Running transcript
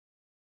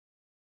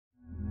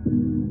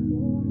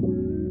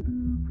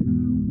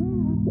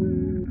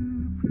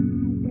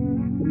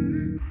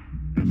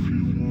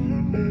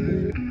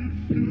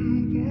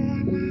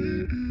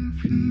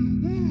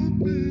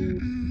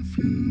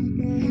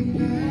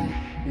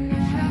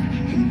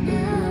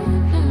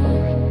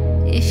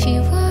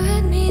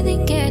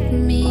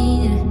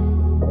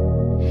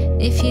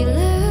If you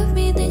love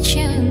me, then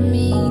show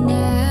me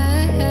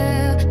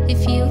now.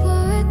 If you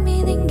want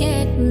me, then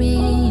get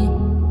me.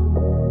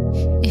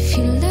 If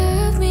you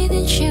love me,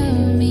 then show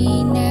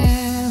me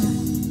now.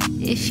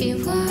 If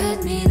you want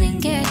me, then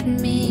get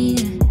me.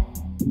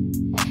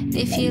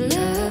 If you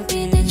love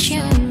me, then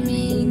show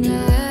me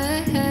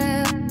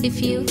now.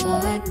 If you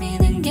want me,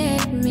 then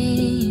get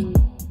me.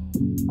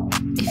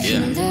 If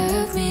you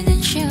love me, then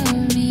show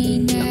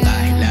me now.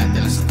 Nakahilata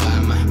lang sa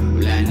kama,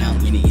 wala na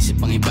akong iniisip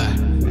pang iba.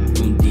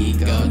 Kung di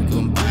ikaw at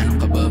kung paano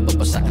ka ba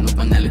papasakan o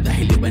panalo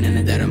dahil iba na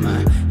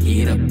nadarama.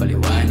 Hirap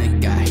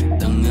paliwanag kahit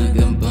ang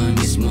nagambang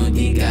mismo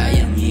di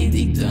kayang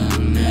idigto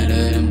ang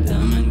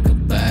nararamdaman ko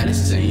para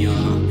sa'yo.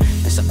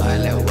 Nasa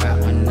kalawa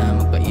ka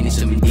na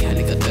magpainis sa hindi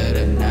halika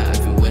tara na.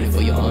 I've been waiting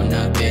for you all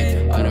night,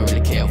 babe. I don't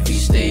really care if we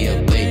stay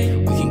up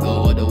late. We can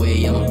go all the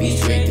way, I'ma be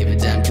straight. Give it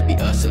time to be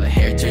us till the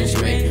hair turns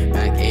gray.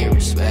 Back air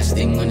is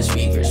blasting on the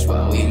speakers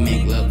while we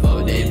make love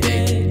all day,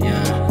 babe.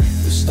 Yeah,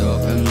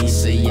 gusto kang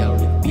isayaw.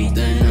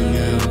 Ipitan ang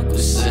hawak ko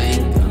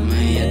sa'yo.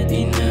 Kamay at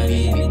di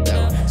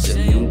nabibitaw sa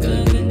iyong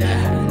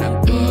kagandahan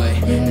ako'y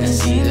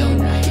nasilaw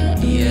na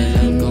hindi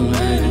alam kung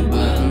ano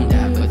ba ang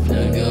dapat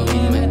na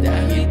gawin.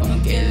 Madami pang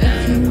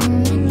kailangan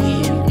kong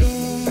pangin.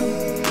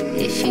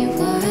 If you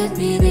want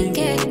me, then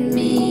get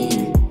me.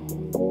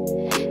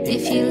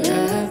 If you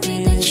love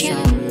me, then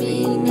show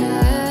me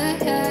now.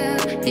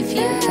 If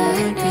you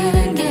want me,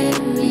 then get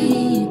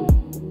me.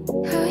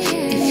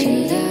 If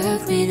you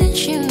love me, then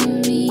show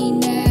me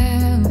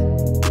now.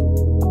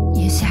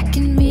 Yes, I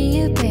can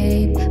be a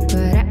babe,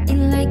 but I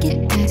ain't like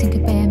it acting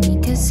compare me,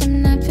 cause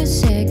I'm not for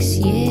sex,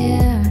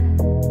 yeah.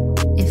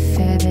 If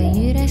ever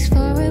you'd ask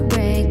for a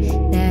break,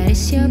 that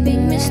is your big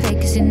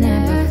mistake, cause you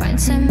never find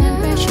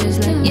someone precious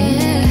like,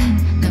 yeah.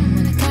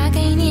 Kamu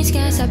nakakainis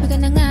ka, sabi ko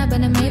na nga ba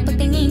na may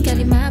pagtingin ka,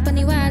 di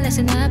mapaniwala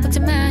sa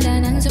napagsamala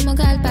ng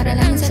sumugal para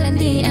lang sa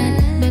landian.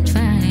 But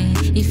fine,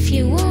 if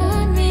you want